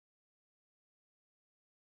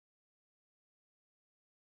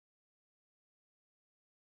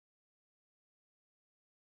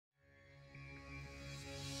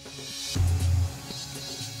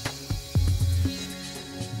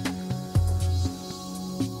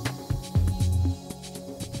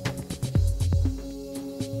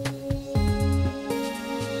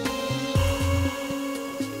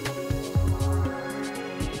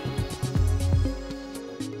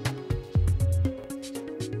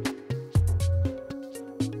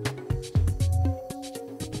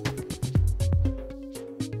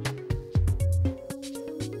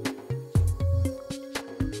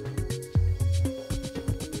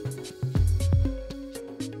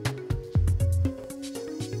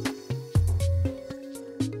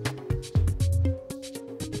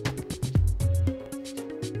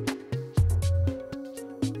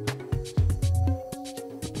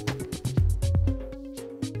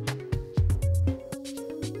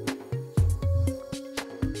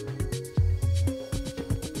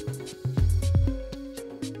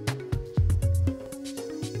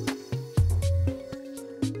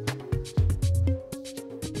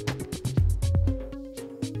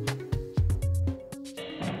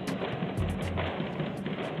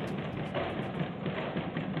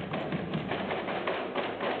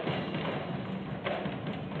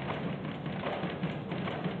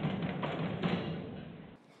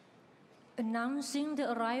announcing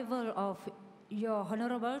the arrival of Your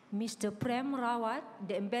Honorable Mr. Prem Rawat,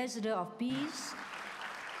 the Ambassador of Peace.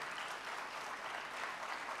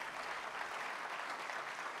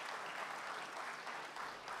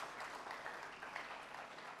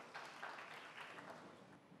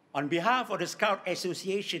 On behalf of the Scouts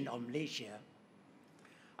Association of Malaysia,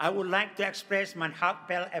 I would like to express my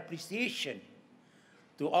heartfelt appreciation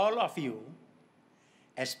to all of you,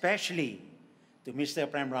 especially to Mr.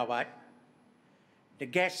 Prem Rawat, the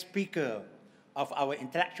guest speaker of our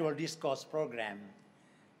intellectual discourse program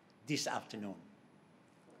this afternoon.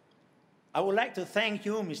 I would like to thank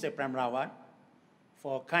you, Mr. Prem Rawat,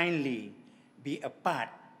 for kindly be a part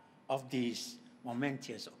of this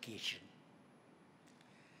momentous occasion.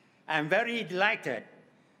 I'm very delighted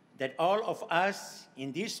that all of us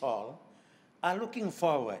in this hall are looking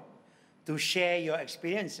forward to share your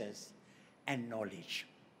experiences and knowledge.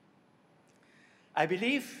 I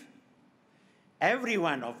believe every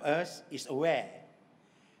one of us is aware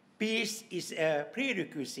peace is a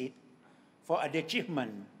prerequisite for the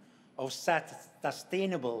achievement of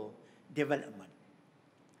sustainable development.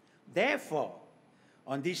 Therefore,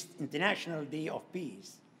 on this International Day of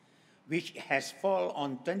Peace, which has fallen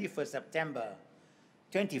on 21st September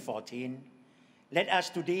 2014, let us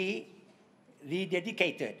today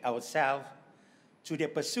rededicate ourselves to the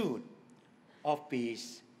pursuit of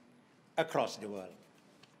peace across the world.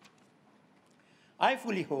 I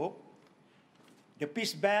fully hope the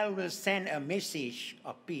Peace Bell will send a message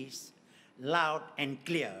of peace loud and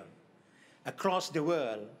clear across the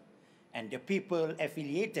world, and the people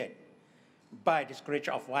affiliated by the scourge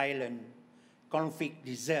of violent conflict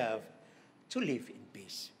deserve to live in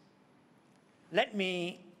peace. Let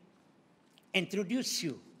me introduce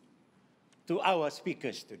you to our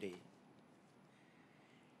speakers today.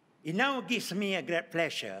 It now gives me a great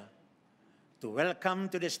pleasure to welcome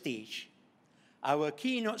to the stage our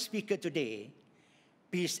keynote speaker today,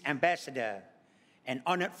 Peace Ambassador and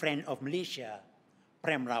honored friend of Malaysia,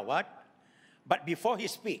 Prem Rawat. But before he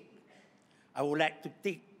speaks, I would like to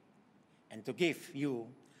take and to give you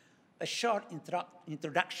a short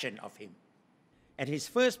introduction of him. And his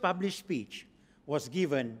first published speech was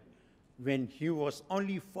given when he was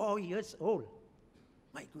only 4 years old.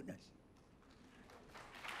 My goodness.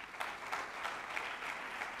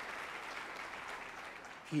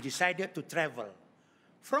 He decided to travel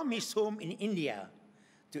from his home in India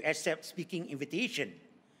to accept speaking invitation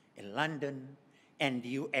in London and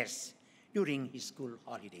the US during his school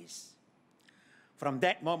holidays. From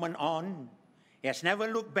that moment on, he has never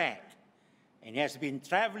looked back and has been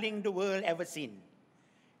traveling the world ever since,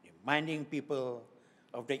 reminding people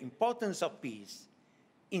of the importance of peace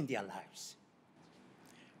in their lives.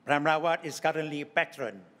 Prem Rawat is currently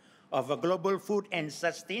patron of a Global Food and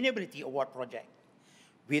Sustainability Award project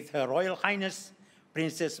with Her Royal Highness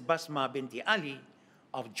Princess Basma binti Ali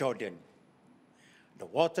of Jordan. The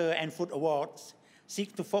Water and Food Awards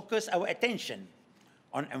seek to focus our attention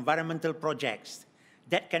on environmental projects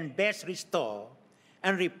that can best restore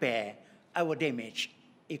and repair our damaged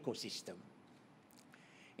ecosystem.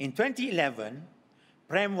 In 2011,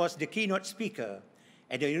 Prem was the keynote speaker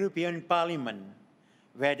at the European Parliament,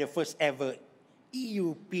 where the first ever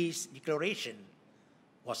EU Peace Declaration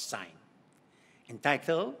was signed.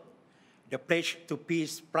 Entitled the Pledge to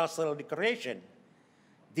Peace Brussels Declaration,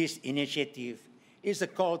 this initiative is a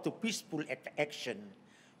call to peaceful action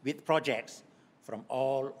with projects from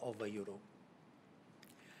all over Europe.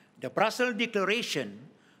 The Brussels Declaration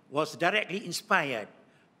was directly inspired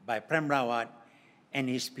by Prem Rawat and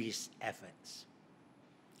his peace efforts.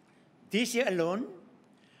 This year alone,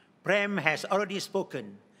 Prem has already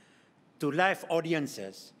spoken to live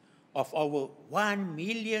audiences of over 1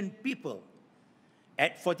 million people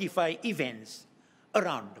at 45 events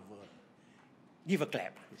around the world. Give a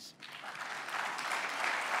clap, please.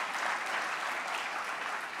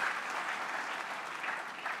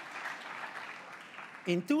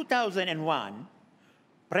 In 2001,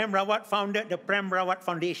 Prem Rawat founded the Prem Rawat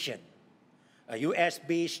Foundation, a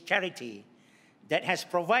US-based charity that has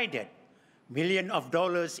provided millions of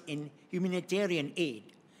dollars in humanitarian aid,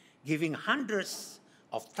 giving hundreds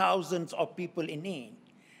of thousands of people in need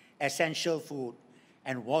essential food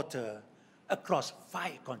and water across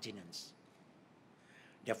 5 continents.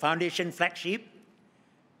 The foundation flagship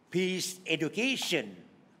Peace Education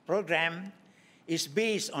program is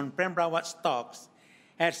based on Prem Rawat's talks,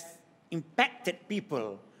 has impacted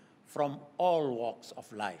people from all walks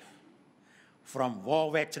of life, from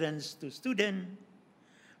war veterans to students,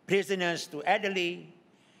 prisoners to elderly,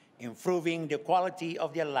 improving the quality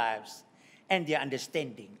of their lives and their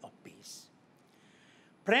understanding of peace.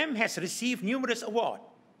 Prem has received numerous awards,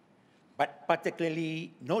 But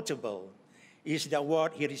particularly notable is the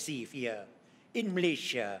award he received here in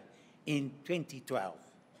Malaysia in 2012,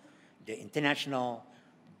 the International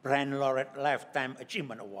Prem Rawat Lifetime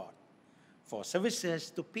Achievement Award for services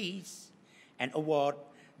to peace, an award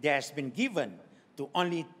that has been given to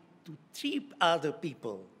only to 3 other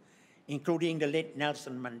people, including the late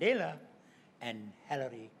Nelson Mandela and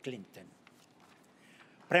Hillary Clinton.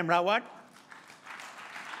 Prem Rawat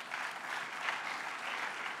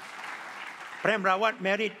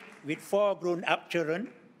married with 4 grown-up children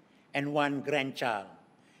and 1 grandchild.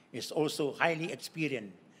 Is also highly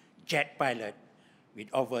experienced jet pilot with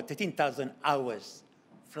over 13,000 hours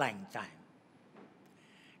flying time.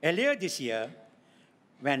 Earlier this year,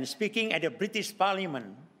 when speaking at the British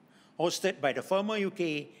Parliament, hosted by the former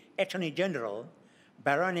UK Attorney General,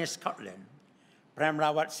 Baroness Scotland, Prem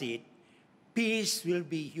Rawat said, "Peace will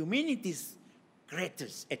be humanity's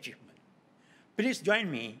greatest achievement." Please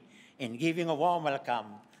join me in giving a warm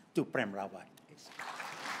welcome to Prem Rawat.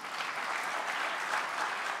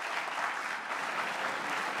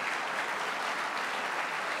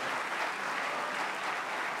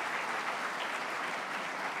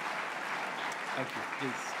 Thank you,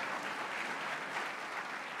 please.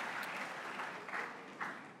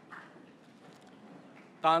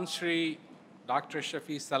 Tan Sri Dr.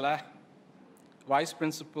 Shafi Saleh, Vice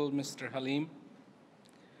Principal Mr. Halim,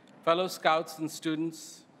 fellow Scouts and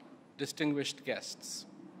students, distinguished guests.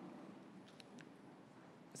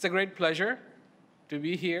 It's a great pleasure to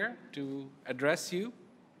be here to address you.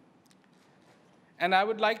 And I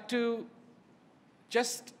would like to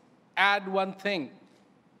just add one thing.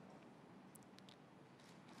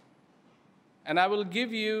 And I will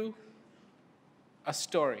give you a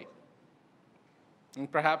story. And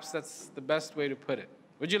perhaps that's the best way to put it.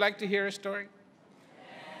 Would you like to hear a story?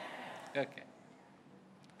 Yeah. Okay.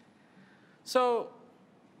 So,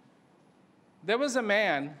 there was a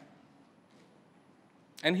man,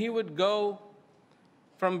 and he would go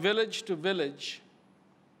from village to village,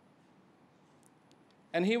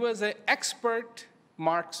 and he was an expert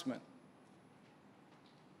marksman.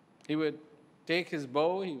 He would take his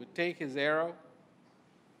bow, he would take his arrow,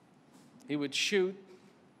 he would shoot,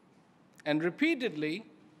 and repeatedly,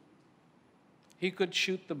 he could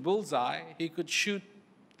shoot the bullseye, he could shoot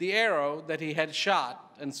the arrow that he had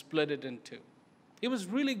shot and split it in 2. He was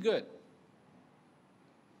really good.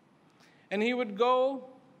 And he would go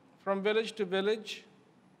from village to village,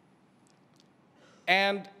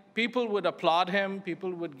 and people would applaud him,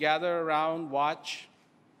 people would gather around, watch,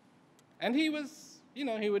 and he was,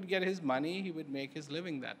 he would get his money, he would make his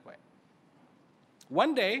living that way.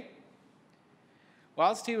 One day,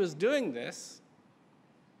 whilst he was doing this,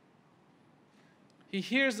 he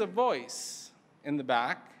hears a voice in the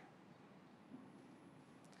back,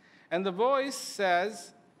 and the voice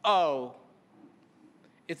says, "Oh,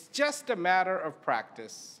 it's just a matter of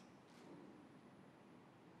practice."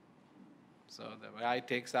 So the guy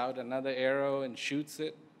takes out another arrow and shoots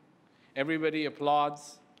it. Everybody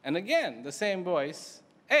applauds. And again, the same voice,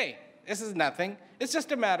 "Hey, this is nothing. It's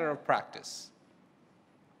just a matter of practice."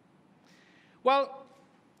 Well,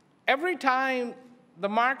 every time the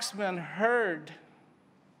marksman heard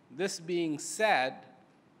this being said,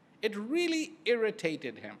 it really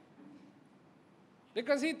irritated him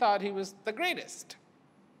because he thought he was the greatest.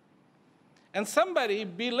 And somebody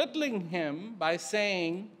belittling him by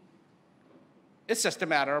saying, "It's just a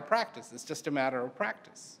matter of practice. It's just a matter of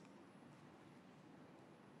practice."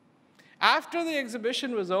 After the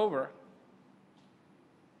exhibition was over,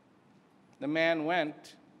 the man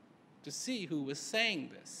went to see who was saying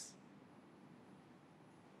this.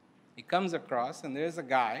 He comes across, and there's a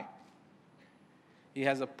guy. He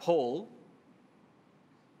has a pole.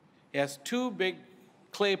 He has 2 big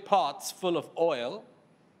clay pots full of oil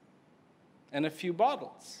and a few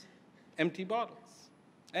bottles, empty bottles.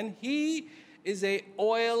 And he is an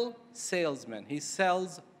oil salesman. He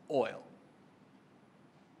sells oil.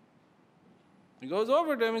 He goes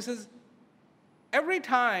over to him and says, "Every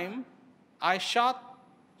time I shot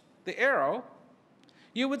the arrow,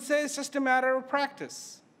 you would say it's just a matter of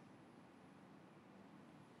practice.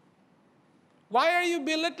 Why are you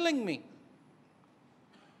belittling me?"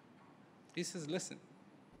 He says, "Listen,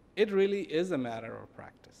 it really is a matter of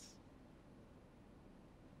practice."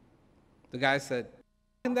 The guy said,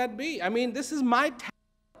 "How can that be? I mean, this is my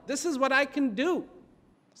talent. This is what I can do."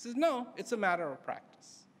 He says, "No, it's a matter of practice."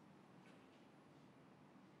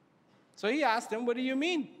 So he asked him, "What do you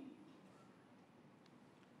mean?"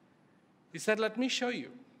 He said, "Let me show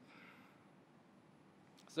you."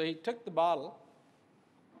 So he took the bottle,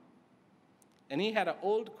 and he had an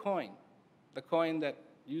old coin, the coin that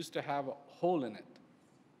used to have a hole in it.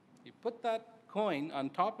 He put that coin on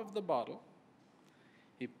top of the bottle.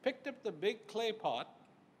 He picked up the big clay pot,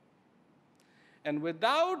 and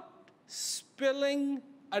without spilling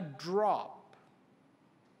a drop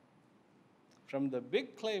from the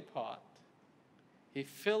big clay pot, he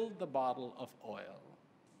filled the bottle of oil,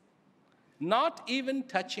 not even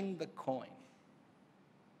touching the coin.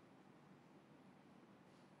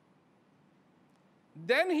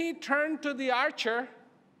 Then he turned to the archer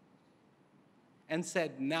and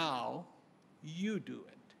said, "Now you do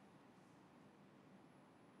it."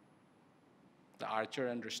 The archer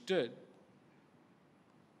understood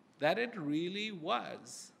that it really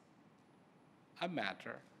was a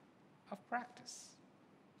matter of practice.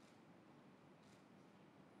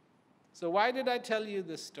 So why did I tell you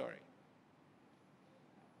this story?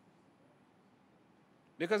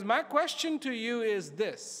 Because my question to you is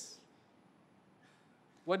this: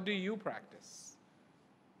 what do you practice?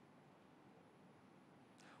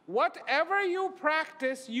 Whatever you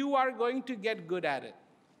practice, you are going to get good at it.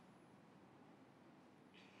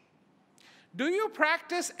 Do you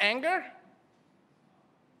practice anger?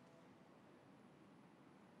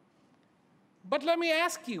 But let me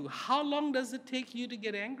ask you, how long does it take you to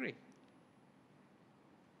get angry?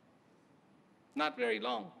 Not very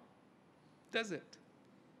long, does it?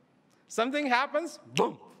 Something happens,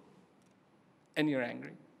 boom, and you're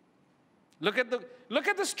angry. Look at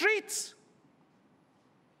the streets.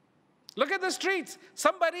 Look at the streets.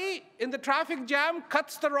 Somebody in the traffic jam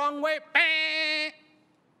cuts the wrong way. Bang!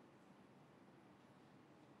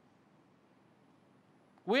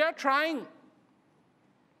 We are trying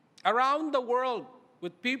around the world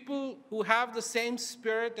with people who have the same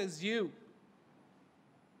spirit as you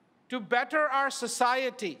to better our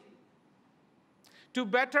society, to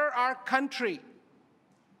better our country.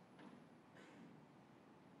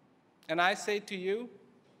 And I say to you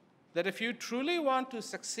that if you truly want to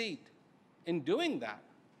succeed in doing that,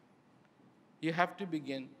 you have to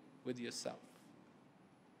begin with yourself.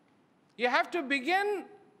 You have to begin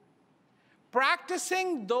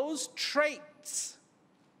practicing those traits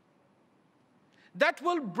that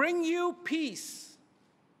will bring you peace.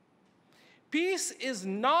 Peace is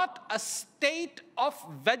not a state of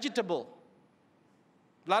vegetable.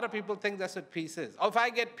 A lot of people think that's what peace is. Oh, if I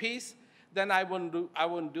get peace, then I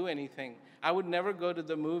wouldn't do anything. I would never go to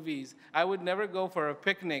the movies. I would never go for a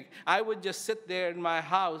picnic. I would just sit there in my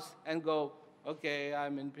house and go, okay,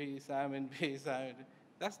 I'm in peace, I'm in peace.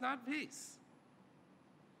 That's not peace.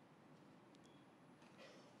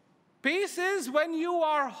 Peace is when you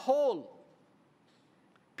are whole.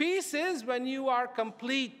 Peace is when you are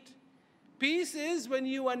complete. Peace is when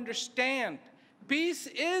you understand. Peace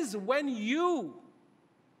is when you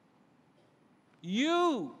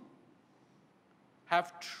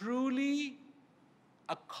have truly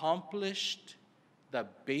accomplished the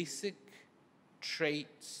basic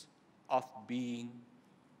traits of being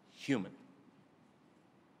human.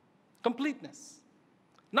 Completeness.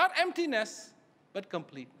 Not emptiness, but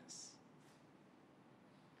completeness.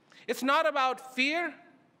 It's not about fear.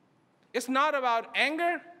 It's not about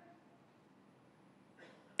anger.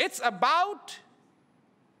 It's about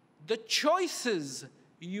the choices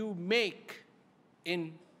you make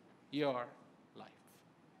in your life.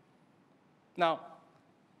 Now,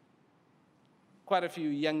 quite a few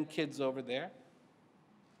young kids over there,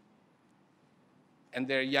 and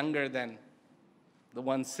they're younger than the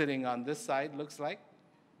one sitting on this side, looks like.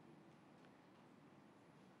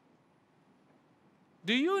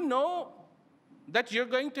 Do you know that you're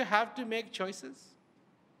going to have to make choices?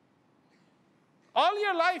 All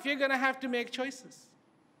your life, you're going to have to make choices.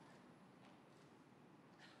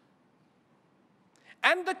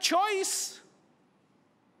 And the choice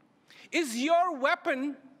is your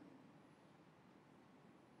weapon.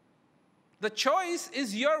 The choice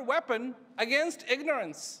is your weapon against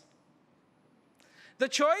ignorance. The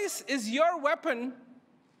choice is your weapon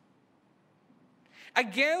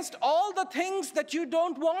against all the things that you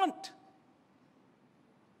don't want.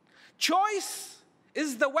 Choice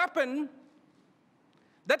is the weapon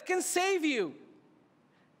that can save you.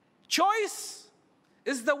 Choice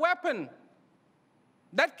is the weapon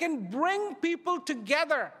that can bring people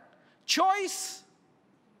together. Choice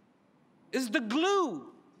is the glue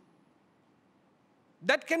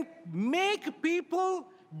that can make people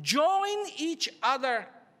join each other.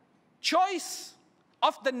 Choice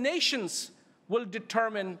of the nations will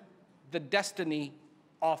determine the destiny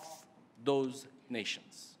of those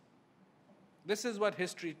nations. This is what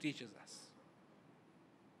history teaches us.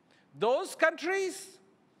 Those countries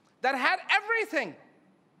that had everything,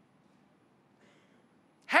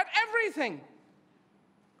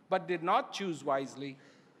 but did not choose wisely,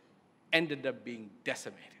 ended up being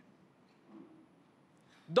decimated.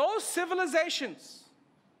 those civilizations,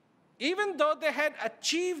 even though they had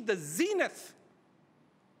achieved the zenith,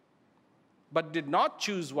 but did not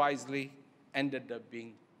choose wisely, ended up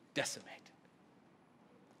being decimated.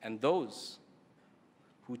 And those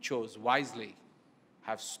who chose wisely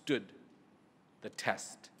have stood the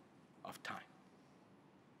test of time.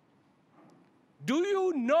 Do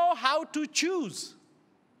you know how to choose?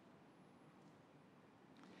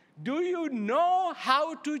 Do you know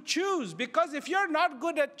how to choose? Because if you're not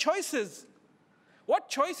good at choices, what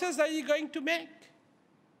choices are you going to make?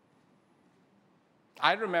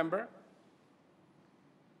 I remember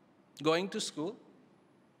going to school,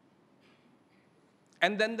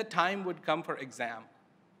 and then the time would come for exam.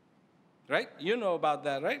 Right? You know about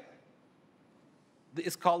that, right?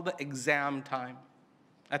 It's called the exam time.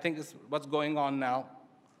 I think it's what's going on now.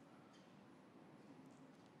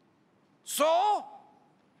 So,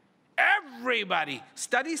 everybody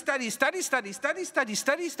study, study, study, study, study, study,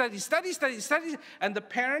 study, study, study, study, study, and the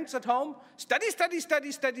parents at home study, study,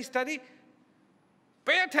 study, study, study.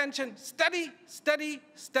 Pay attention, study, study,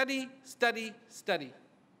 study, study, study.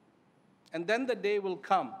 And then the day will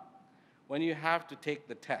come when you have to take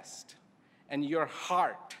the test, and your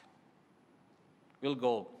heart will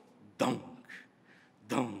go dunk,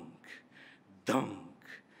 dunk, dunk,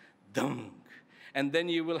 dunk. And then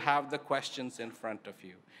you will have the questions in front of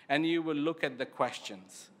you. And you will look at the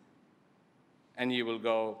questions. And you will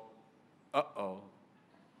go, uh-oh.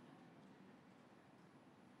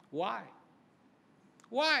 Why?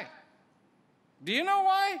 Why? Do you know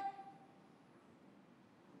why?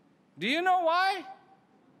 Do you know why?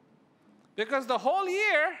 Because the whole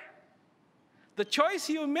year, the choice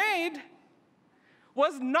you made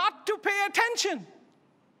was not to pay attention.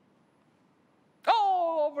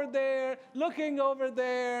 Oh, over there, looking over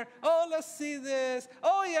there. Oh, let's see this.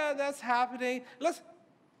 Oh, yeah, that's happening.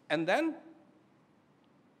 And then,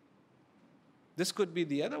 this could be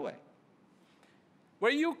the other way.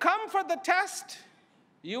 Where you come for the test,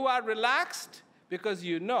 you are relaxed because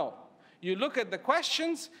you know. You look at the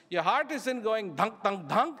questions, your heart isn't going dunk, dunk,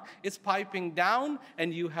 dunk. It's piping down,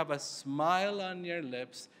 and you have a smile on your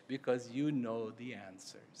lips because you know the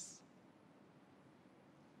answers.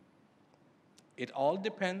 It all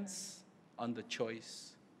depends on the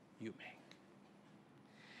choice you make.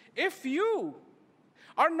 If you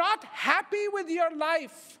are not happy with your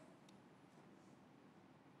life,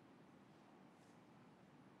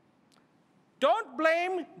 don't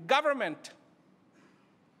blame government.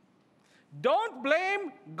 Don't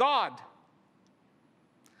blame God.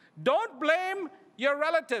 Don't blame your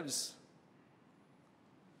relatives.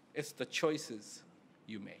 It's the choices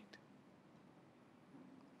you made.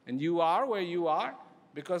 And you are where you are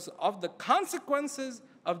because of the consequences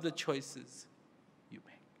of the choices you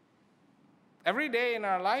make. Every day in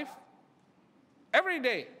our life,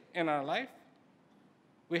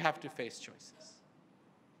 we have to face choices.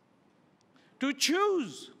 To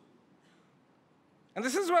choose. And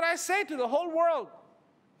this is what I say to the whole world.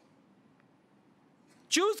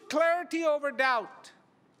 Choose clarity over doubt.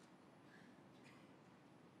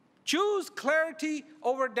 Choose clarity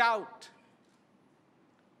over doubt.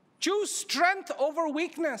 Choose strength over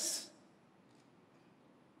weakness.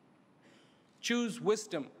 Choose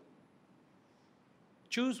wisdom.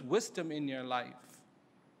 Choose wisdom in your life.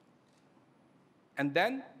 And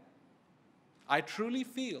then, I truly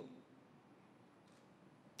feel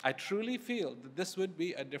that this would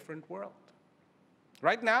be a different world.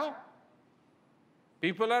 Right now,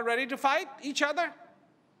 people are ready to fight each other.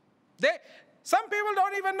 Some people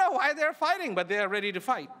don't even know why they're fighting, but they are ready to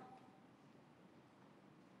fight.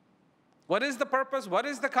 What is the purpose? What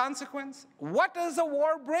is the consequence? What does a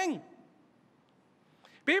war bring?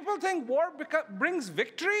 People think war brings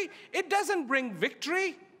victory. It doesn't bring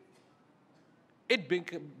victory. It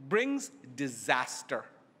brings disaster.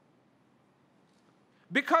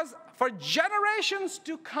 Because for generations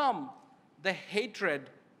to come, the hatred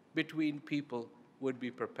between people would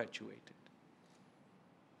be perpetuated.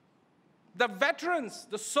 The veterans,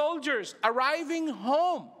 the soldiers arriving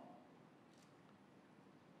home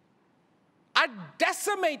are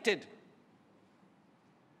decimated.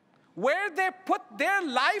 Where they put their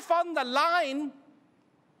life on the line,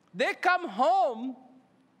 they come home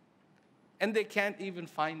and they can't even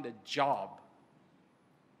find a job.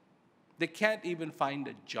 They can't even find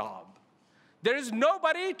a job. There is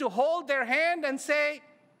nobody to hold their hand and say,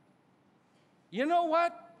 you know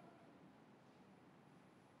what?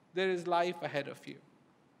 There is life ahead of you.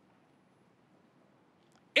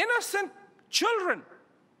 Innocent children,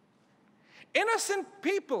 innocent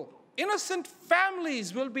people, innocent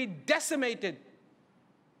families will be decimated.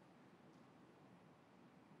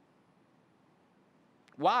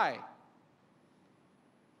 Why?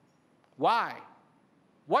 Why?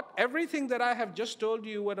 Everything that I have just told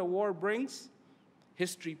you what a war brings,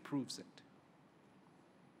 history proves it.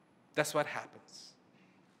 That's what happens.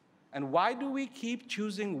 And why do we keep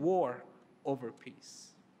choosing war over peace?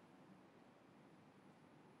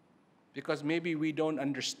 Because maybe we don't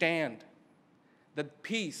understand that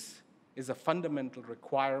peace is a fundamental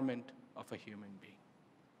requirement of a human being.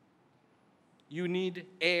 You need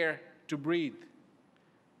air to breathe.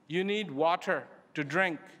 You need water to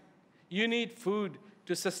drink. You need food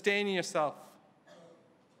to sustain yourself.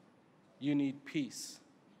 You need peace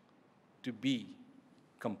to be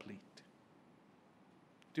complete,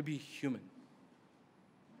 to be human,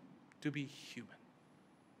 to be human.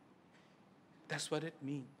 That's what it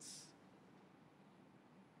means.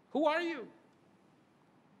 Who are you?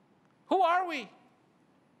 Who are we?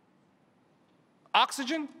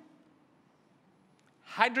 Oxygen?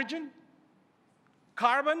 Hydrogen?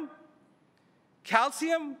 Carbon?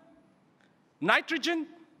 Calcium? Nitrogen?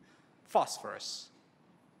 Phosphorus.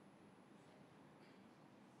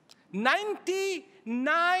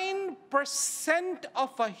 99%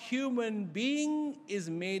 of a human being is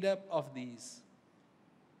made up of these.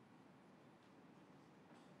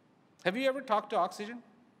 Have you ever talked to oxygen?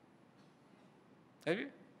 Have you?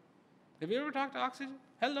 Have you ever talked to oxygen?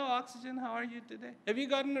 Hello, oxygen, how are you today? Have you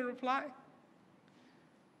gotten a reply?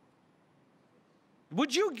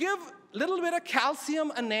 Would you give a little bit of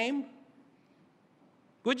calcium a name?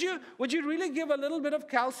 Would you really give a little bit of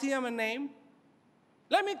calcium a name?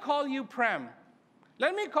 Let me call you Prem.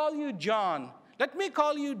 Let me call you John. Let me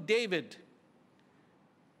call you David.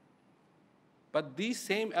 But these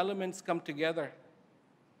same elements come together,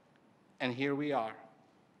 and here we are,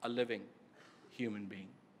 a living human being.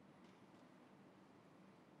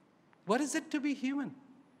 What is it to be human?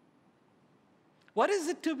 What is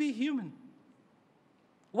it to be human?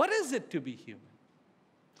 What is it to be human?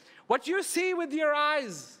 What you see with your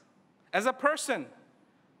eyes as a person,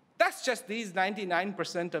 that's just these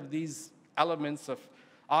 99% of these elements of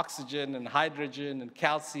oxygen and hydrogen and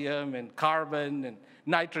calcium and carbon and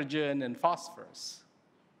nitrogen and phosphorus.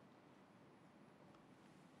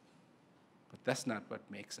 But that's not what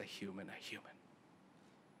makes a human a human.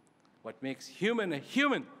 What makes human a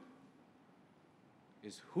human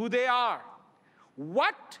is who they are.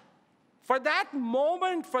 What, for that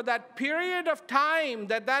moment, for that period of time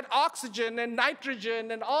that oxygen and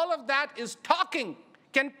nitrogen and all of that is talking,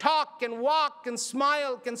 can talk, can walk, can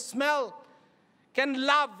smile, can smell, can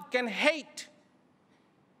love, can hate.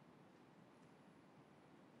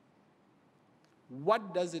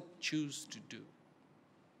 What does it choose to do?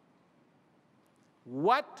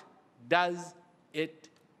 What does it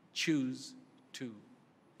choose to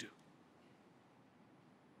do?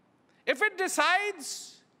 If it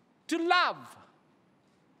decides to love,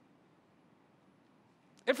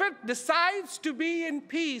 if it decides to be in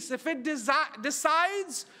peace, if it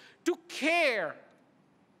decides to care,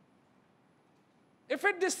 if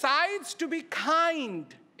it decides to be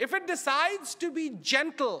kind, if it decides to be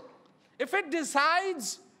gentle, if it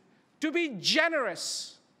decides to be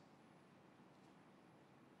generous,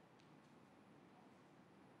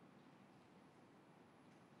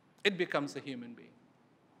 it becomes a human being.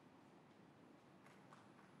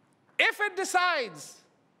 If it decides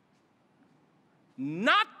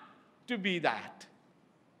not to be that,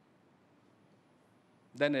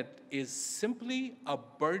 then it is simply a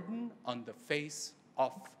burden on the face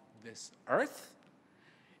of this earth.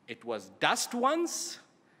 It was dust once.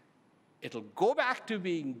 It'll go back to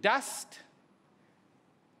being dust.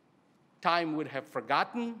 Time would have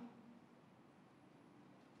forgotten.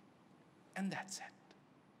 And that's it.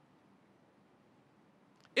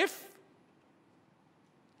 If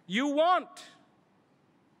you want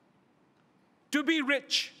to be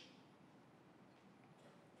rich,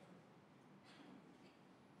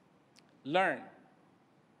 learn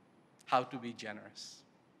how to be generous.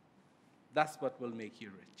 That's what will make you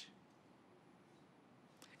rich.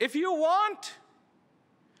 If you want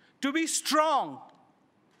to be strong,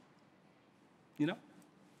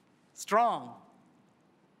 strong,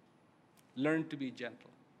 learn to be gentle.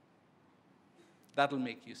 That'll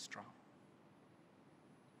make you strong.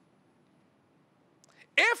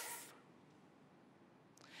 If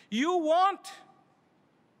you want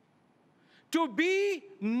to be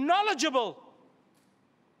knowledgeable,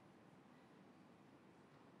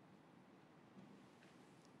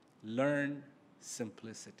 learn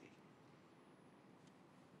simplicity,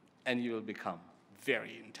 and you will become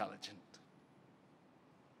very intelligent.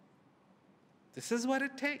 This is what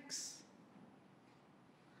it takes.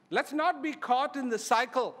 Let's not be caught in the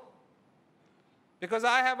cycle, because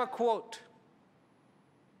I have a quote.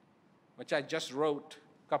 which I just wrote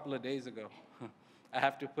a couple of days ago. I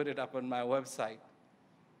have to put it up on my website.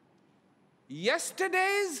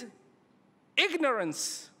 Yesterday's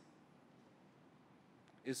ignorance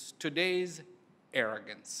is today's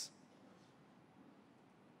arrogance.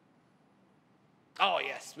 Oh,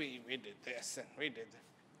 yes, we did this and we did that.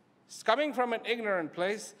 It's coming from an ignorant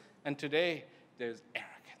place, and today there's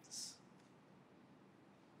arrogance.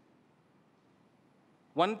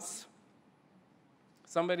 Once,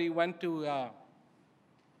 somebody went to a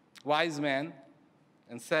wise man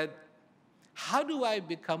and said, "How do I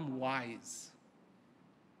become wise?"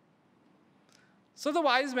 So the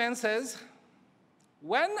wise man says,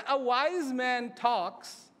 when a wise man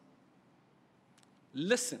talks,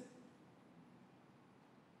 listen.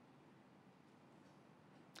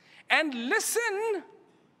 And listen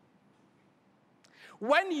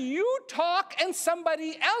when you talk and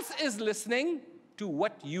somebody else is listening to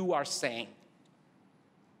what you are saying.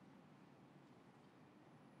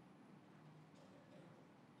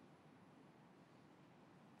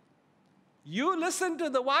 You listen to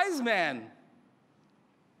the wise man,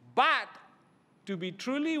 but to be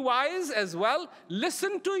truly wise as well,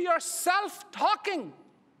 listen to yourself talking.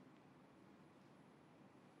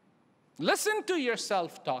 Listen to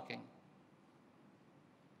yourself talking.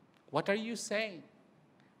 What are you saying?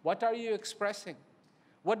 What are you expressing?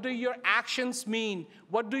 What do your actions mean?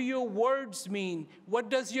 What do your words mean? What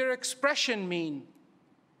does your expression mean?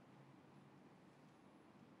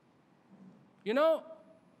 You know,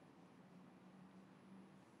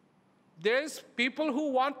 there's people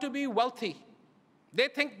who want to be wealthy. They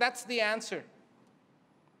think that's the answer.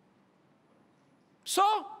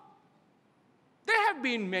 So, there have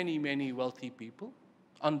been many, many wealthy people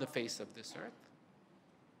on the face of this earth.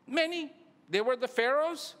 Many. They were the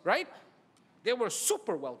pharaohs, right? They were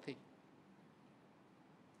super wealthy.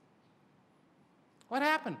 What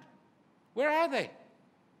happened? Where are they?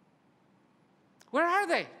 Where are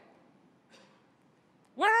they?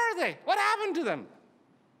 Where are they? What happened to them?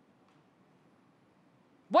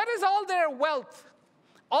 What is all their wealth,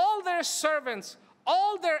 all their servants,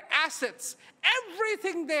 all their assets,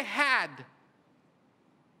 everything they had?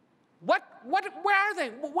 Where are they?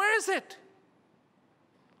 Where is it?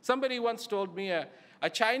 Somebody once told me, a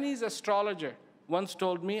Chinese astrologer once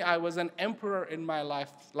told me I was an emperor in my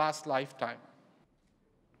last lifetime.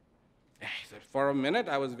 For a minute,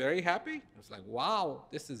 I was very happy. I was like, wow,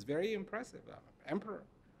 this is very impressive. I'm an emperor.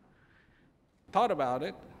 Thought about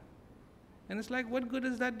it, and it's like, what good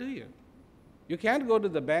does that do you? You can't go to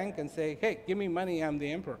the bank and say, hey, give me money, I'm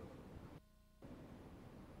the emperor.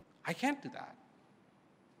 I can't do that.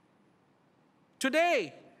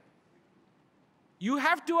 Today, you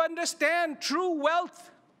have to understand true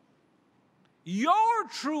wealth. Your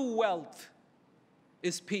true wealth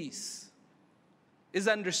is peace, is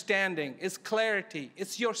understanding, is clarity,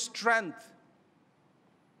 it's your strength.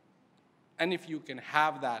 And if you can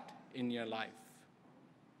have that in your life,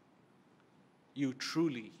 you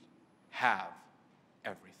truly have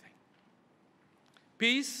everything.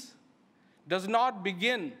 Peace does not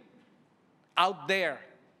begin out there.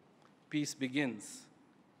 Peace begins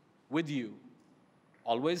with you,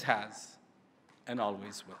 always has, and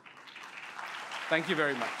always will. Thank you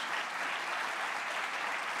very much.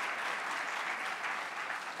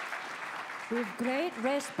 With great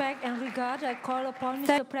respect and regard, I call upon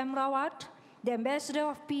Mr. Prem Rawat, the Ambassador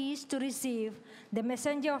of Peace, to receive the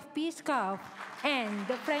Messenger of Peace scarf and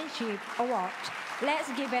the Friendship Award.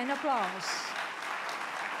 Let's give an applause.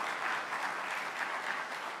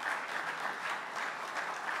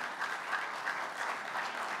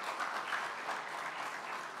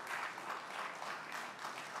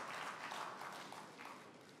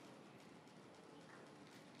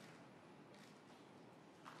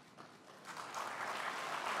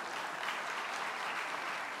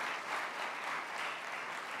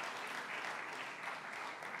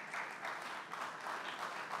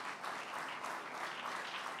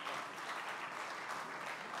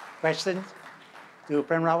 Question to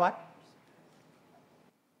Prem Rawat?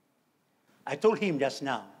 I told him just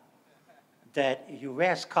now that if you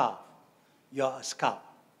wear a scarf, you're a scout.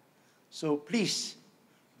 So please,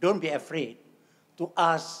 don't be afraid to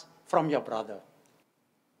ask from your brother.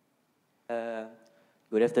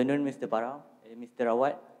 Good afternoon, Mr. Parao, Mr.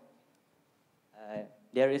 Rawat.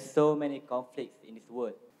 There is so many conflicts in this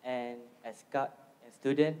world, and as scout and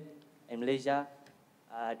student in Malaysia,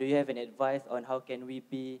 do you have any advice on how can we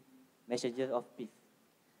be messengers of peace?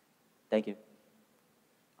 Thank you.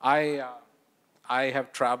 I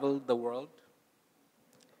have traveled the world,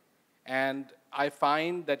 and I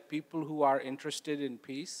find that people who are interested in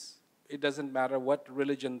peace, it doesn't matter what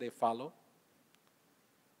religion they follow,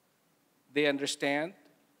 They understand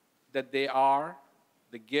that they are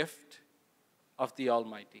the gift of the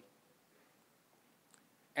Almighty.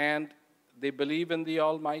 And they believe in the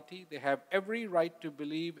Almighty. They have every right to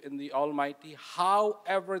believe in the Almighty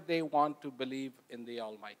however they want to believe in the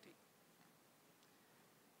Almighty.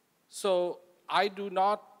 So I do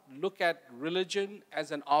not look at religion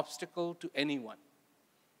as an obstacle to anyone.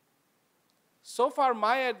 So far,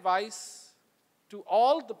 my advice to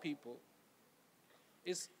all the people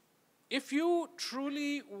is, if you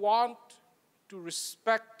truly want to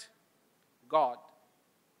respect God,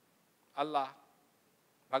 Allah,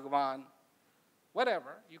 Bhagwan,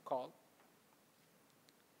 whatever you call,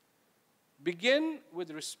 begin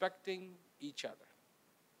with respecting each other.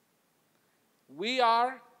 We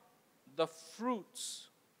are the fruits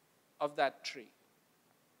of that tree.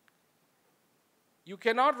 You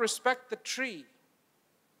cannot respect the tree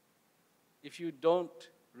if you don't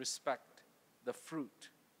respect the fruit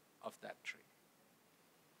of that tree.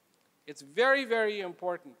 It's very, very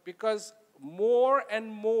important, because more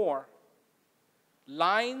and more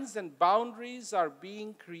lines and boundaries are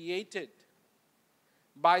being created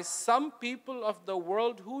by some people of the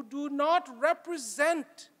world who do not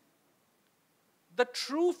represent the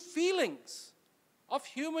true feelings of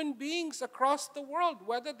human beings across the world,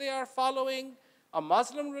 whether they are following a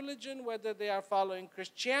Muslim religion, whether they are following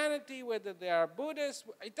Christianity, whether they are Buddhist,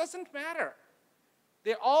 it doesn't matter.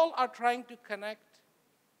 They all are trying to connect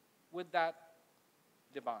with that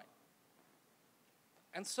divine.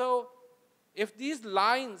 And so, if these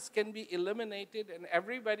lines can be eliminated and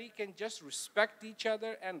everybody can just respect each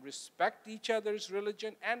other and respect each other's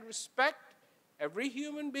religion and respect every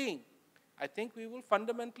human being, I think we will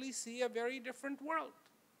fundamentally see a very different world.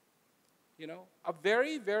 You know, a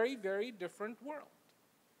very, very, very different world.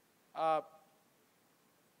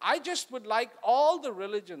 I just would like all the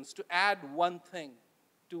religions to add one thing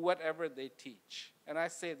to whatever they teach. And I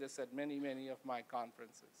say this at many, many of my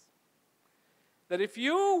conferences. That if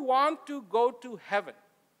you want to go to heaven,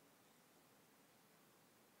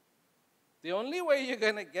 the only way you're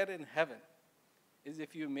going to get in heaven is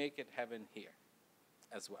if you make it heaven here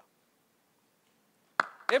as well.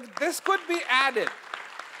 If this could be added,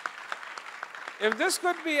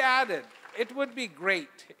 it would be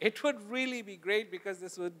great. It would really be great, because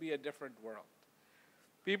this would be a different world.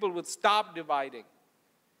 People would stop dividing.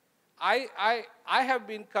 I have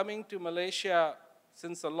been coming to Malaysia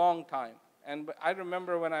since a long time. And I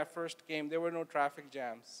remember when I first came, there were no traffic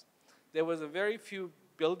jams. There was a very few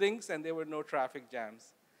buildings, and there were no traffic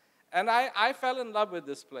jams. And I fell in love with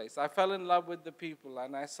this place. I fell in love with the people,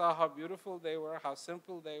 and I saw how beautiful they were, how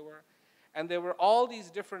simple they were. And there were all these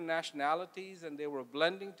different nationalities, and they were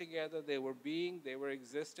blending together. They were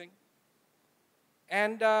existing.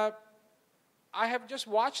 And I have just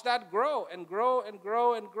watched that grow and grow and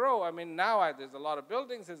grow and grow. I mean, now there's a lot of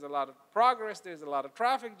buildings, there's a lot of progress, there's a lot of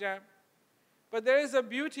traffic jam. But there is a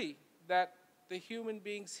beauty that the human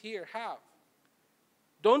beings here have.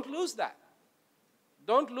 Don't lose that.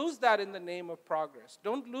 Don't lose that in the name of progress.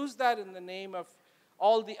 Don't lose that in the name of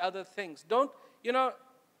all the other things.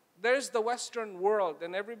 There's the Western world,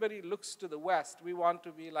 and everybody looks to the West. We want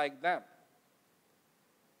to be like them.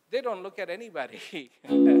 They don't look at anybody.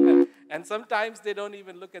 And sometimes they don't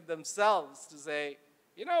even look at themselves to say,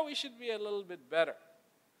 we should be a little bit better.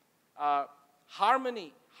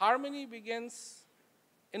 Harmony. Harmony begins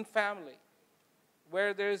in family,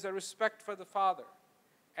 where there is a respect for the father,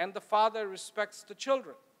 and the father respects the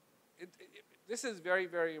children. This is very,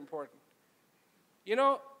 very important. You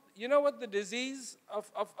know what the disease of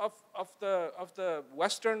the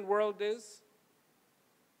Western world is?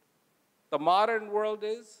 The modern world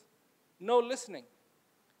is? No listening.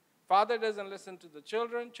 Father doesn't listen to the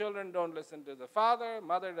children. Children don't listen to the father.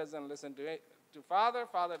 Mother doesn't listen to father.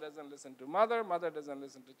 Father doesn't listen to mother. Mother doesn't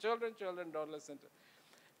listen to children. Children don't listen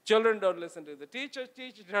to the teachers.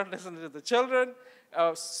 Teachers don't listen to the children.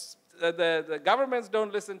 The governments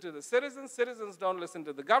don't listen to the citizens. Citizens don't listen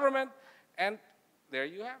to the government. And there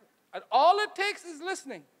you have it. And all it takes is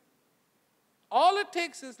listening. All it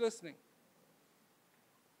takes is listening.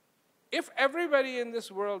 If everybody in this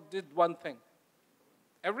world did one thing,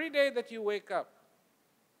 every day that you wake up,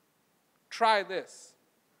 try this.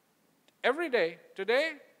 Every day,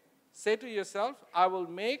 today, say to yourself, I will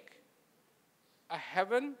make a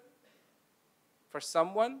heaven for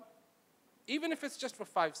someone, even if it's just for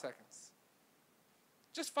 5 seconds.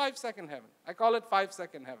 Just 5-second heaven. I call it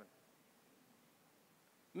 5-second heaven.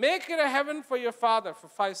 Make it a heaven for your father for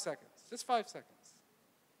 5 seconds. Just 5 seconds.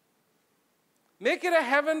 Make it a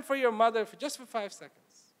heaven for your mother just for 5 seconds.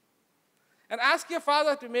 And ask your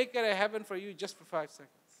father to make it a heaven for you just for 5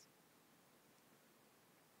 seconds.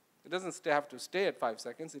 doesn't have to stay at 5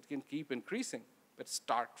 seconds. It can keep increasing, but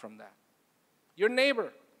start from that. Your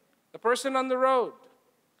neighbor, the person on the road,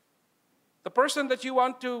 the person that you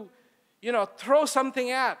want to, throw something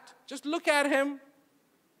at, just look at him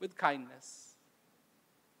with kindness.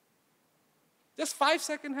 Just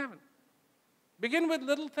 5-second heaven. Begin with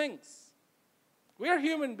little things. We are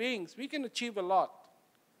human beings. We can achieve a lot.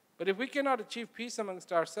 But if we cannot achieve peace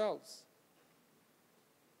amongst ourselves,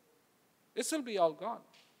 this will be all gone.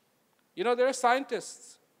 There are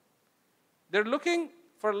scientists. They're looking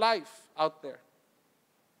for life out there.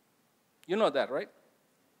 You know that, right?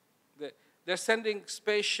 They're sending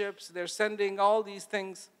spaceships. They're sending all these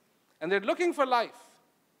things. And they're looking for life.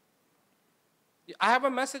 I have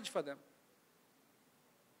a message for them.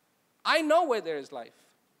 I know where there is life.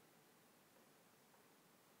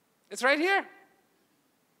 It's right here.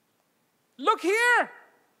 Look here.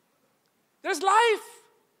 There's life.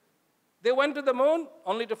 They went to the moon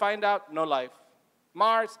only to find out no life.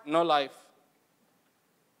 Mars, no life.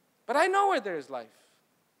 But I know where there is life.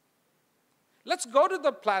 Let's go to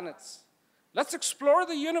the planets. Let's explore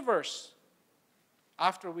the universe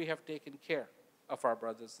after we have taken care of our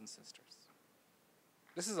brothers and sisters.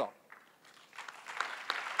 This is all.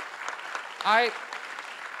 I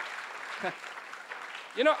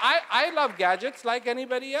love gadgets like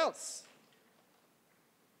anybody else.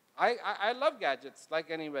 I love gadgets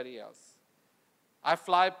like anybody else. I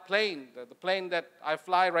fly plane. The plane that I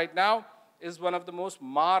fly right now is one of the most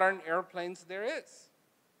modern airplanes there is.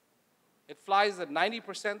 It flies at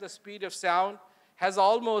 90% the speed of sound, has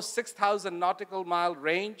almost 6,000 nautical mile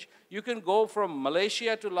range. You can go from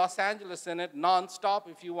Malaysia to Los Angeles in it non-stop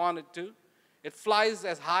if you wanted to. It flies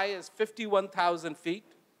as high as 51,000 feet.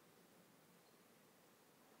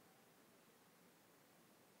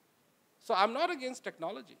 So I'm not against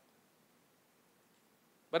technology.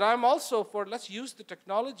 But I'm also for let's use the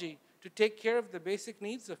technology to take care of the basic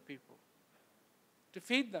needs of people, to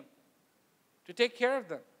feed them, to take care of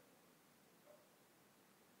them.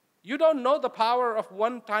 You don't know the power of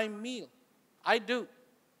one-time meal. I do.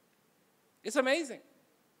 It's amazing.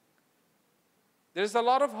 There's a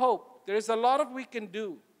lot of hope. There's a lot of we can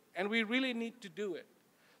do, and we really need to do it.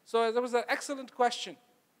 So that was an excellent question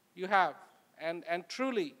you have, and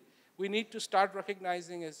truly, we need to start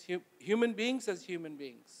recognizing as human beings as human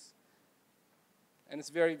beings. And it's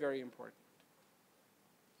very, very important.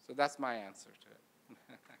 So that's my answer to it.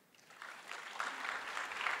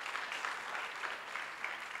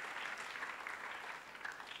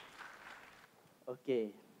 Okay.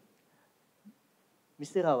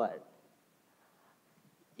 Mr. Rawat,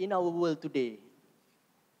 in our world today,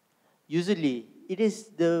 usually it is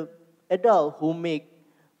the adult who make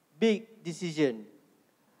big decisions.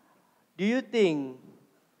 Do you think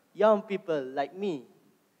young people like me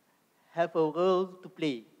have a role to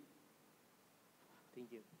play?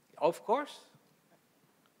 Thank you. Of course.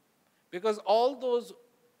 Because all those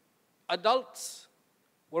adults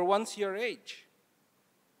were once your age.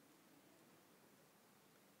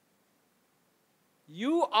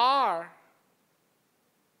 You are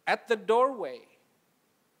at the doorway.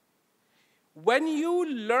 When you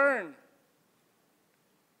learn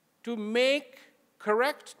to make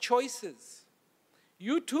correct choices,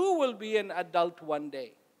 you too will be an adult one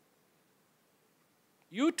day.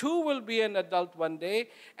 You too will be an adult one day,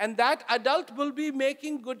 and that adult will be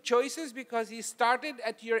making good choices because he started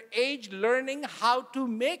at your age learning how to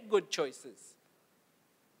make good choices.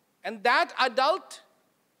 And that adult,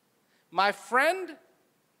 my friend,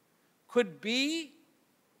 could be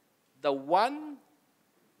the one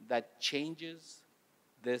that changes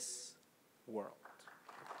this world.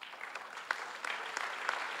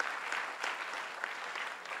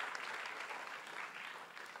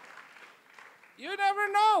 You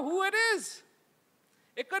never know who it is.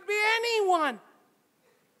 It could be anyone.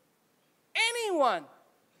 Anyone.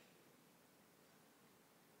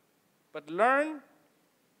 But learn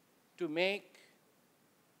to make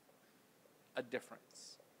a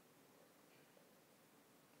difference.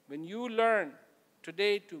 When you learn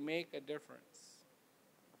today to make a difference,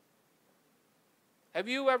 have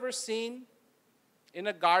you ever seen in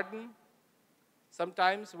a garden,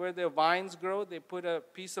 sometimes where the vines grow, they put a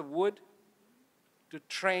piece of wood to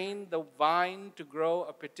train the vine to grow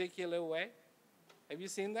a particular way? Have you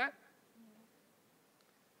seen that?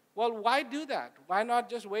 Well, why do that? Why not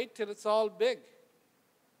just wait till it's all big?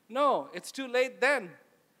 No, it's too late then.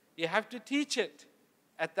 You have to teach it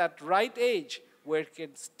at that right age where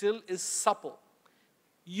it still is supple.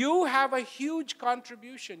 You have a huge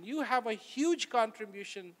contribution. You have a huge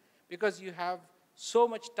contribution because you have so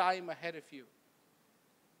much time ahead of you.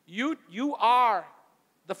 You are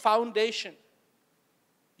the foundation.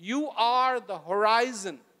 You are the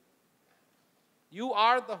horizon. You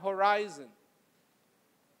are the horizon.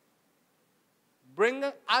 Bring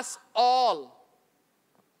us all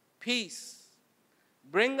peace.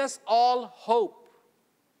 Bring us all hope.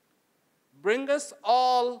 Bring us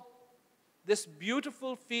all this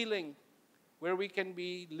beautiful feeling where we can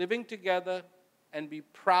be living together and be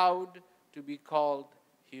proud to be called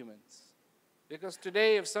humans. Because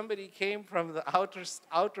today, if somebody came from the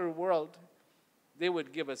outer world, they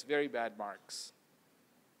would give us very bad marks.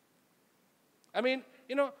 I mean,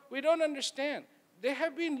 we don't understand. They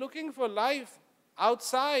have been looking for life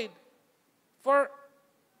outside for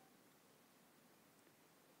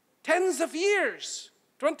tens of years,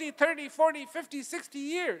 20, 30, 40, 50, 60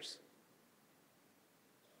 years.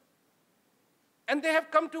 And they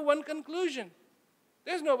have come to one conclusion.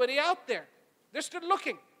 There's nobody out there. They're still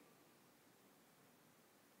looking.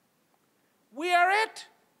 We are it.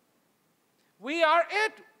 We are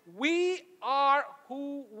it. We are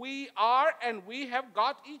who we are, and we have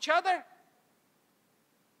got each other.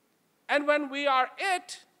 And when we are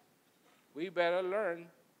it, we better learn.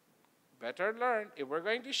 If we're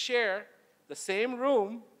going to share the same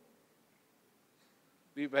room,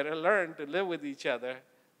 we better learn to live with each other,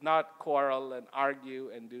 not quarrel and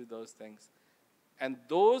argue and do those things. And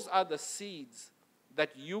those are the seeds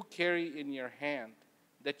that you carry in your hand,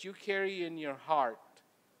 that you carry in your heart.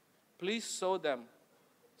 Please sow them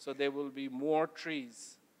so there will be more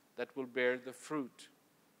trees that will bear the fruit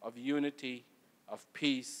of unity, of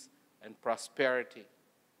peace, and prosperity,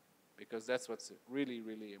 because that's what's really,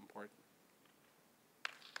 really important.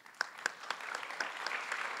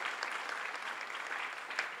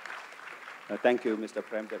 Thank you, Mr.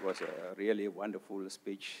 Prem. That was a really wonderful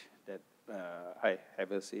speech that I have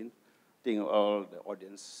ever seen. I think all the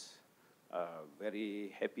audience are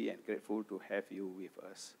very happy and grateful to have you with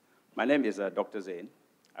us. My name is Dr. Zain.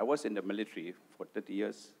 I was in the military for 30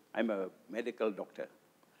 years. I'm a medical doctor.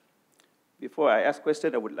 Before I ask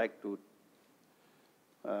questions, I would like to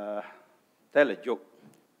tell a joke,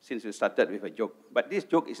 since we started with a joke. But this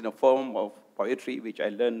joke is in the form of poetry, which I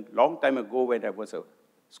learned long time ago when I was a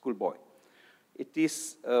schoolboy. It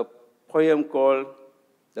is a poem called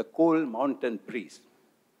The Cold Mountain Breeze.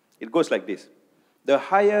 It goes like this. The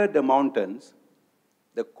higher the mountains,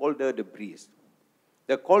 the colder the breeze.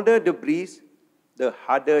 The colder the breeze, the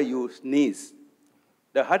harder you sneeze.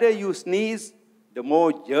 The harder you sneeze, the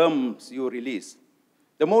more germs you release.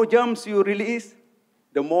 The more germs you release,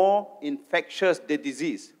 the more infectious the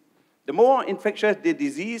disease. The more infectious the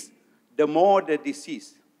disease, the more the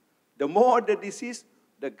disease. The more the disease,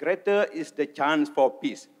 the greater is the chance for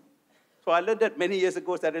peace. So I learned that many years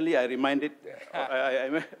ago. Suddenly I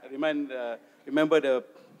remember the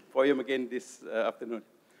poem again this afternoon.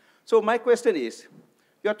 So my question is,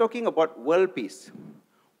 you are talking about world peace.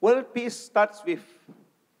 World peace starts with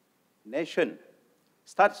nation,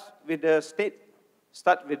 starts with the state,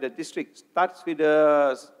 starts with the district, starts with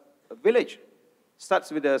the village,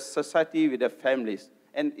 starts with the society, with the families,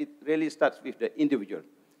 and it really starts with the individual.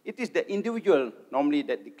 It is the individual normally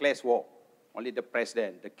that declares war. Only the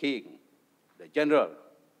president, the king, the general.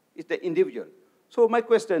 It's the individual. So my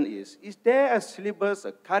question is there a syllabus,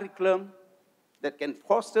 a curriculum that can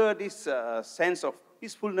foster this sense of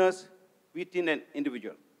peacefulness within an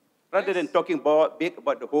individual, rather than talking big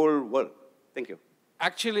about the whole world? Thank you.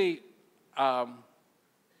 Actually, I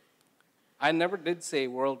never did say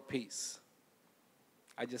world peace.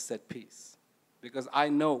 I just said peace, because I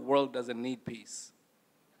know world doesn't need peace.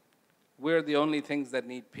 We're the only things that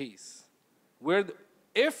need peace.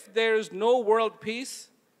 If there's no world peace,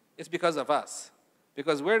 it's because of us.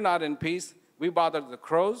 Because we're not in peace, we bother the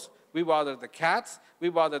crows, we bother the cats, we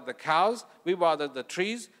bother the cows, we bother the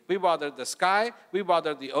trees, we bother the sky, we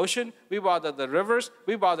bother the ocean, we bother the rivers,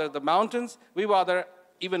 we bother the mountains, we bother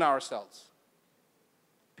even ourselves.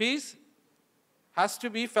 Peace has to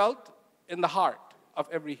be felt in the heart of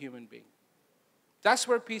every human being. That's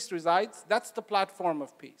where peace resides. That's the platform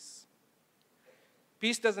of peace.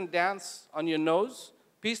 Peace doesn't dance on your nose.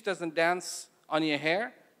 Peace doesn't dance on your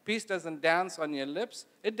hair. Peace doesn't dance on your lips.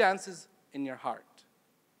 It dances in your heart.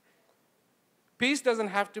 Peace doesn't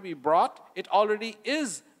have to be brought. It already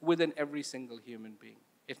is within every single human being.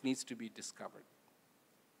 It needs to be discovered.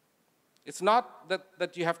 It's not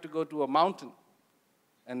that you have to go to a mountain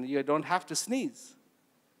and you don't have to sneeze,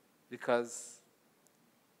 because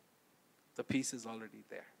the peace is already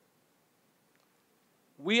there.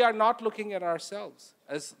 We are not looking at ourselves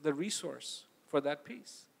as the resource for that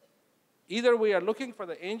peace. Either we are looking for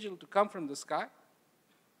the angel to come from the sky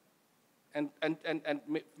and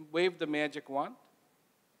wave the magic wand.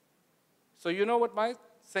 So you know what my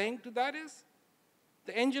saying to that is?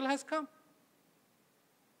 The angel has come.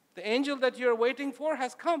 The angel that you're waiting for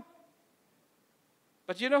has come.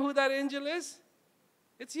 But you know who that angel is?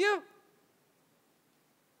 It's you.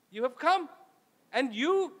 You have come. And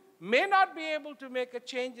you may not be able to make a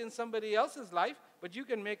change in somebody else's life, but you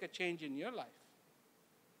can make a change in your life.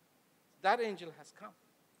 That angel has come,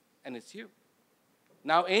 and it's you.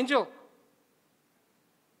 Now, angel,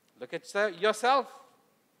 look at yourself.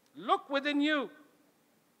 Look within you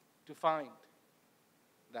to find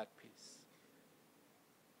that peace.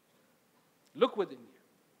 Look within you.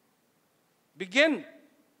 Begin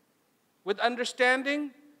with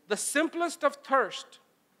understanding the simplest of thirst.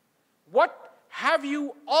 What have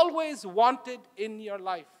you always wanted in your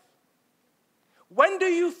life? When do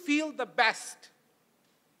you feel the best?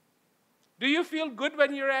 Do you feel good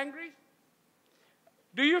when you're angry?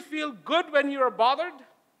 Do you feel good when you are bothered?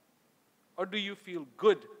 Or do you feel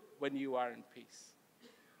good when you are in peace?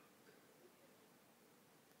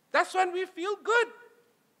 That's when we feel good.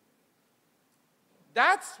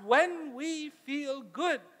 That's when we feel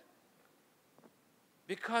good.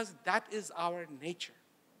 Because that is our nature.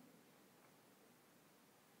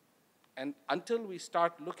 And until we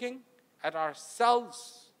start looking at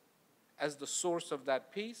ourselves as the source of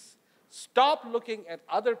that peace, stop looking at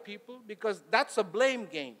other people, because that's a blame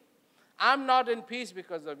game. I'm not in peace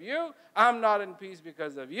because of you. I'm not in peace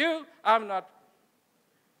because of you.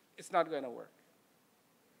 It's not going to work.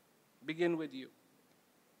 Begin with you.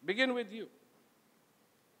 Begin with you.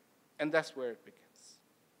 And that's where it begins.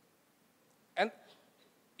 And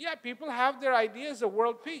yeah, people have their ideas of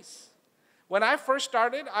world peace. When I first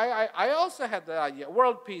started, I also had the idea,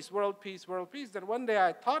 world peace, world peace, world peace. Then one day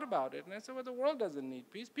I thought about it, and I said, well, the world doesn't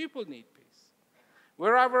need peace. People need peace.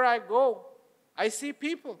 Wherever I go, I see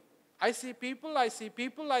people. I see people, I see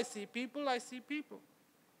people, I see people, I see people.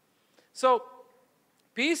 So,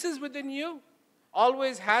 peace is within you,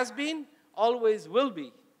 always has been, always will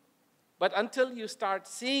be. But until you start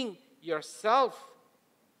seeing yourself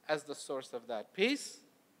as the source of that peace,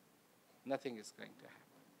 nothing is going to happen.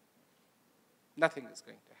 Nothing is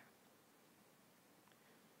going to happen.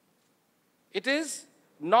 It is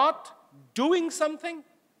not doing something,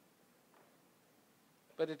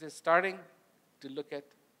 but it is starting to look at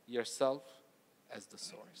yourself as the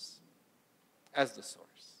source. As the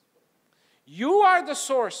source. You are the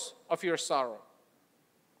source of your sorrow.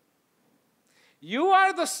 You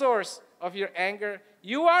are the source of your anger.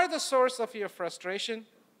 You are the source of your frustration.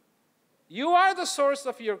 You are the source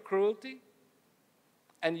of your cruelty.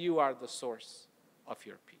 And you are the source of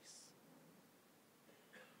your peace.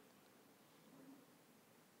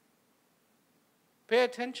 Pay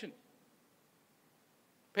attention.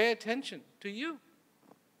 Pay attention to you.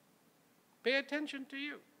 Pay attention to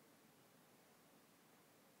you.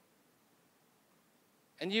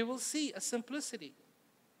 And you will see a simplicity.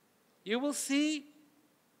 You will see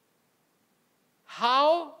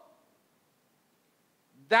how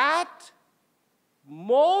that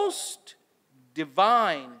most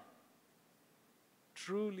divine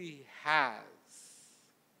truly has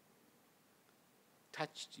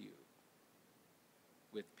touched you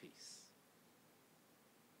with peace.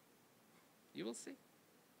 You will see.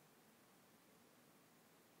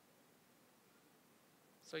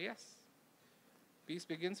 So yes, peace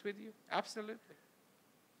begins with you. Absolutely.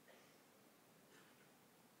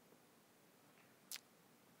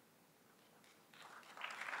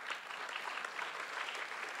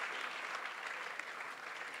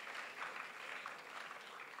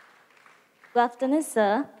 Good afternoon,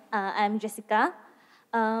 sir. I'm Jessica.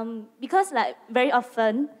 Because very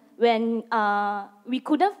often when we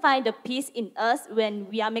couldn't find the peace in us when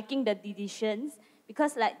we are making the decisions,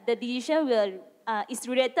 because the decision is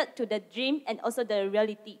related to the dream and also the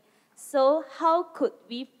reality. So how could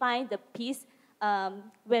we find the peace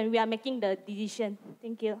when we are making the decision?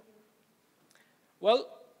 Thank you. Well,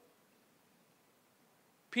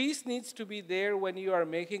 peace needs to be there when you are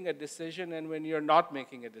making a decision and when you're not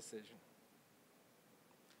making a decision.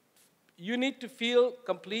 You need to feel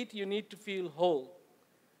complete, you need to feel whole.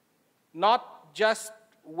 Not just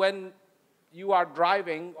when you are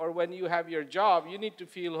driving or when you have your job, you need to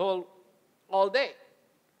feel whole all day,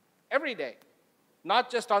 every day,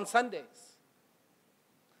 not just on Sundays.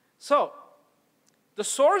 So, the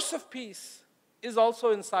source of peace is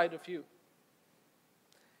also inside of you.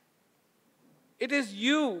 It is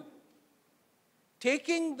you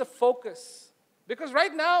taking the focus, because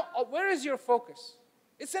right now, where is your focus?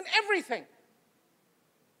 It's in everything.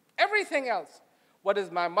 Everything else. What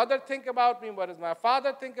does my mother think about me? What does my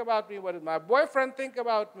father think about me? What does my boyfriend think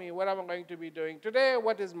about me? What am I going to be doing today?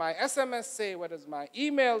 What does my SMS say? What does my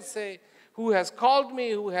email say? who has called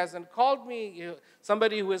me, who hasn't called me.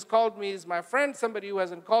 Somebody who has called me is my friend. Somebody who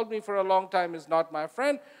hasn't called me for a long time is not my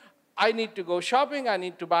friend. I need to go shopping. I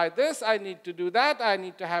need to buy this. I need to do that. I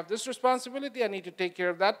need to have this responsibility. I need to take care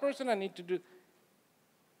of that person. I need to do...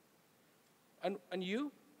 And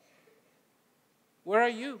you? Where are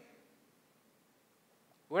you?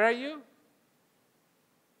 Where are you?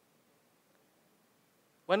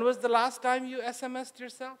 When was the last time you SMS'd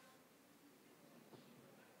yourself?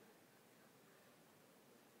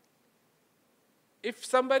 If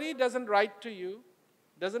somebody doesn't write to you,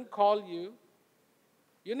 doesn't call you,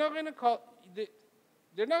 you're not going to call,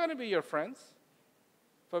 they're not going to be your friends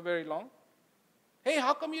for very long. Hey,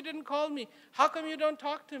 how come you didn't call me? How come you don't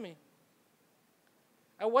talk to me?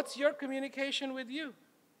 And what's your communication with you?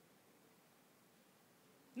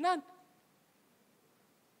 None.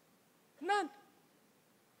 None.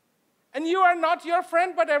 And you are not your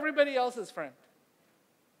friend, but everybody else's friend.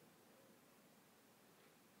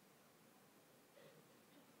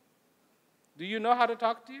 Do you know how to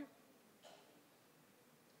talk to you?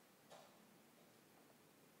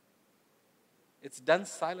 It's done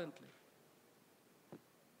silently.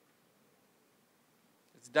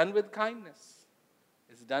 It's done with kindness.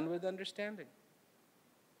 It's done with understanding.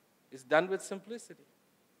 It's done with simplicity.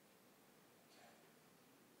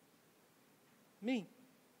 Me.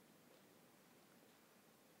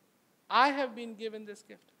 I have been given this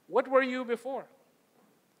gift. What were you before?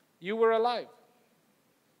 You were alive.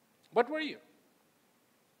 What were you?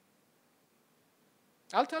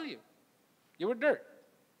 I'll tell you. You were dirt.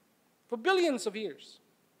 For billions of years.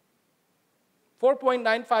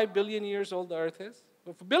 4.95 billion years old the earth is.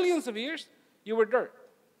 But for billions of years, you were dirt.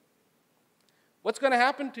 What's going to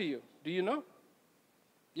happen to you? Do you know?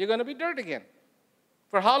 You're going to be dirt again.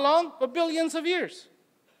 For how long? For billions of years.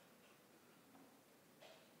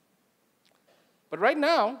 But right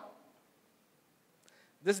now,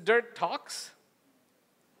 this dirt talks,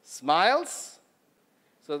 smiles.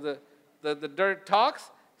 So the dirt talks,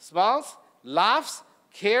 smiles, laughs,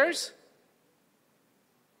 cares.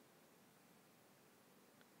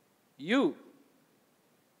 You,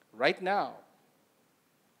 right now,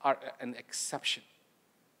 are an exception.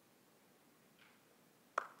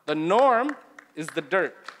 The norm is the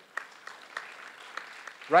dirt.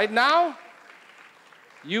 Right now,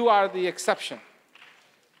 you are the exception.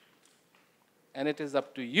 And it is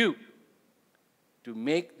up to you to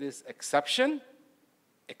make this exception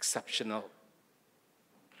exceptional.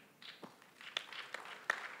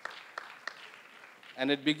 And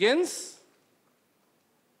it begins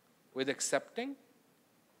with accepting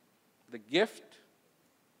the gift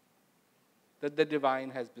that the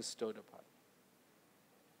divine has bestowed upon you.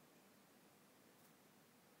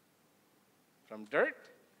 From dirt,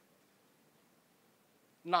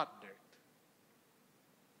 not dirt.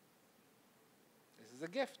 This is a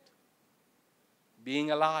gift.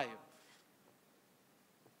 Being alive.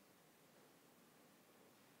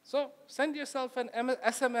 So send yourself an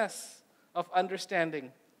SMS of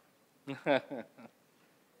understanding.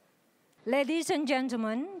 Ladies and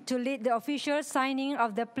gentlemen, to lead the official signing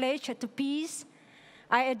of the Pledge to Peace,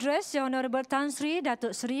 I address the Honorable Tan Sri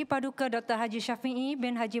Datuk Sri Paduka Dr. Haji Shafi'i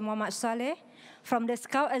bin Haji Muhammad Saleh from the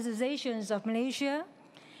Scouts Association of Malaysia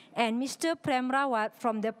and Mr. Prem Rawat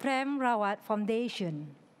from the Prem Rawat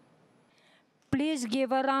Foundation. Please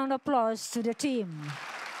give a round of applause to the team.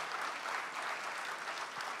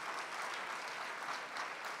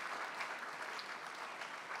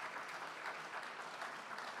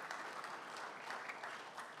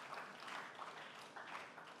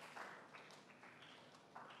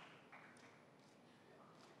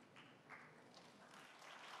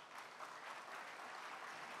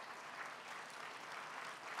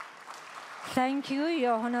 Thank you,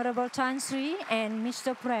 Your Honorable Tan Sri and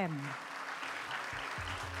Mr. Prem.